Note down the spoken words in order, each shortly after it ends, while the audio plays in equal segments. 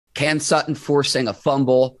Cam Sutton forcing a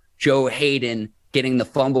fumble, Joe Haden getting the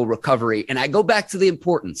fumble recovery. And I go back to the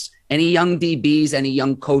importance. Any young DBs, any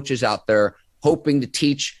young coaches out there hoping to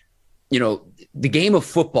teach, the game of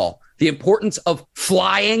football, the importance of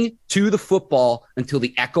flying to the football until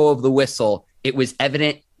the echo of the whistle. It was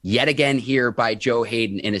evident yet again here by Joe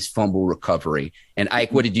Haden in his fumble recovery. And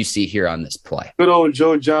Ike, what did you see here on this play? Good on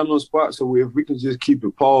Joe John on the spot. So if we can just keep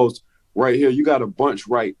it paused right here, you got a bunch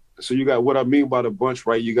right. So you got what I mean by the bunch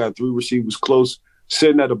right. You got 3 receivers close,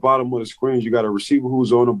 sitting at the bottom of the screen. You got a receiver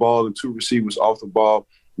who's on the ball and 2 receivers off the ball.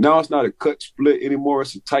 Now it's not a cut split anymore.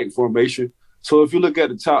 It's a tight formation. So if you look at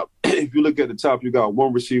the top, you got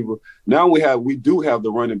 1 receiver. Now we do have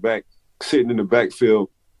the running back sitting in the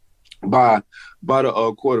backfield by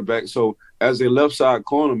the quarterback. So as a left side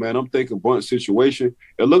corner, man, I'm thinking bunt situation.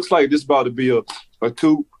 It looks like this about to be a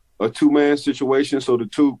two-man situation. So the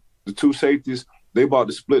two safeties, they about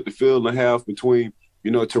to split the field in half between,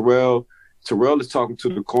 Terrell. Terrell is talking to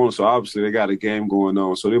the corner, so obviously they got a game going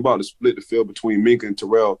on. So they're about to split the field between Minka and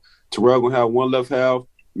Terrell. Terrell gonna have one left half,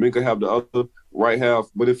 Minka have the other right half.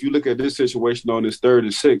 But if you look at this situation on this 3rd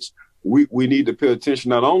and 6, we need to pay attention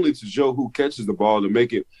not only to Joe who catches the ball to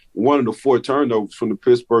make it one of the 4 turnovers from the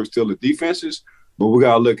Pittsburgh Steelers defenses, but we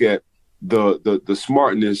got to look at the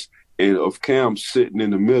smartness and of Cam sitting in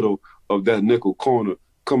the middle of that nickel corner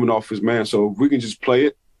coming off his man. So if we can just play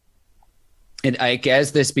it. And Ike,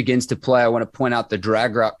 as this begins to play, I want to point out the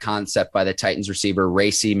drag route concept by the Titans receiver,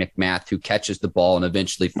 Racey McMath, who catches the ball and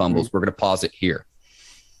eventually fumbles. Mm-hmm. We're going to pause it here.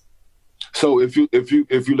 So if you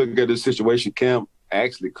look at this situation, Cam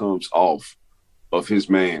actually comes off of his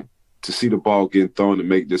man to see the ball getting thrown and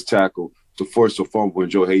make this tackle to force a fumble,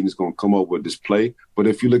 and Joe Haden's going to come up with this play. But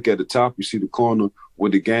if you look at the top, you see the corner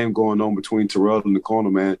with the game going on between Terrell and the corner,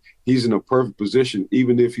 man. He's in a perfect position.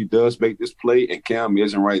 Even if he does make this play and Cam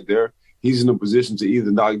isn't right there, he's in a position to either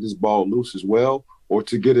knock this ball loose as well or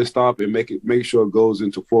to get it stopped and make sure it goes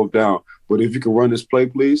into 4th down. But if you can run this play,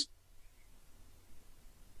 please.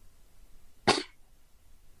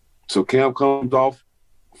 So Cam comes off,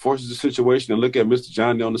 forces the situation, and look at Mr.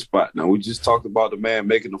 Johnny on the spot. Now, we just talked about the man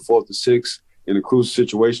making the 4th and 6 in a crucial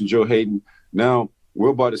situation, Joe Haden. Now,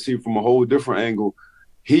 we're about to see from a whole different angle,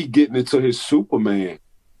 he getting into his Superman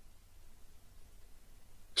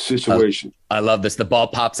situation. I love this. The ball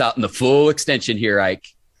pops out in the full extension here, Ike.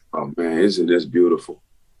 Oh, man, isn't this beautiful?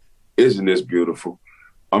 Isn't this beautiful?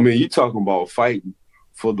 I mean, you talking about fighting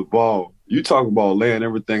for the ball. You talking about laying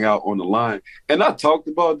everything out on the line. And I talked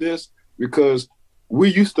about this because they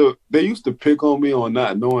used to pick on me on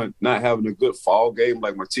not having a good fall game.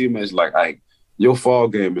 Like my teammates, like, Ike, your fall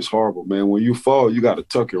game is horrible, man. When you fall, you got to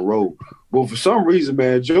tuck and roll. But for some reason,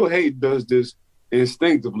 man, Joe Haden does this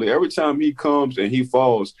instinctively. Every time he comes and he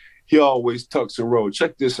falls, he always tucks and rolls.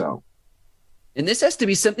 Check this out. And this has to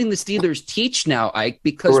be something the Steelers teach now, Ike,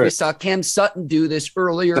 because we saw Cam Sutton do this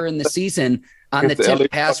earlier in the season on the tip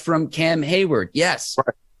pass from Cam Hayward. Yes.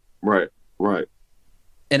 Right.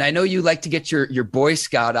 And I know you like to get your Boy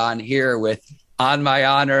Scout on here with On My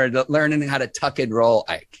Honor, learning how to tuck and roll,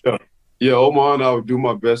 Ike. Yeah, on my honor, I would do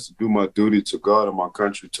my best to do my duty to God and my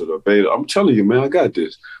country to the beta. I'm telling you, man, I got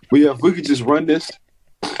this. If we could just run this,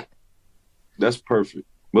 that's perfect.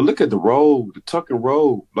 But look at the roll, the tuck and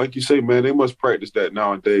roll. Like you say, man, they must practice that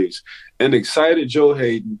nowadays. An excited Joe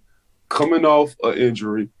Haden coming off an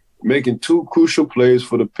injury, making 2 crucial plays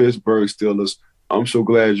for the Pittsburgh Steelers. I'm so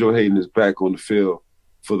glad Joe Haden is back on the field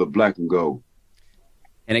for the black and gold.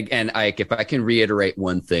 And again, Ike, if I can reiterate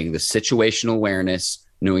one thing, the situational awareness,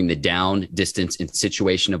 knowing the down, distance, and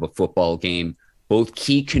situation of a football game, both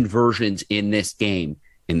key conversions in this game,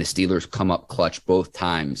 and the Steelers come up clutch both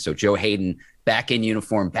times. So Joe Haden back in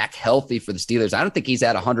uniform, back healthy for the Steelers. I don't think he's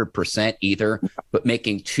at 100% either, but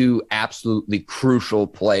making 2 absolutely crucial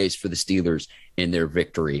plays for the Steelers in their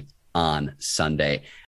victory on Sunday.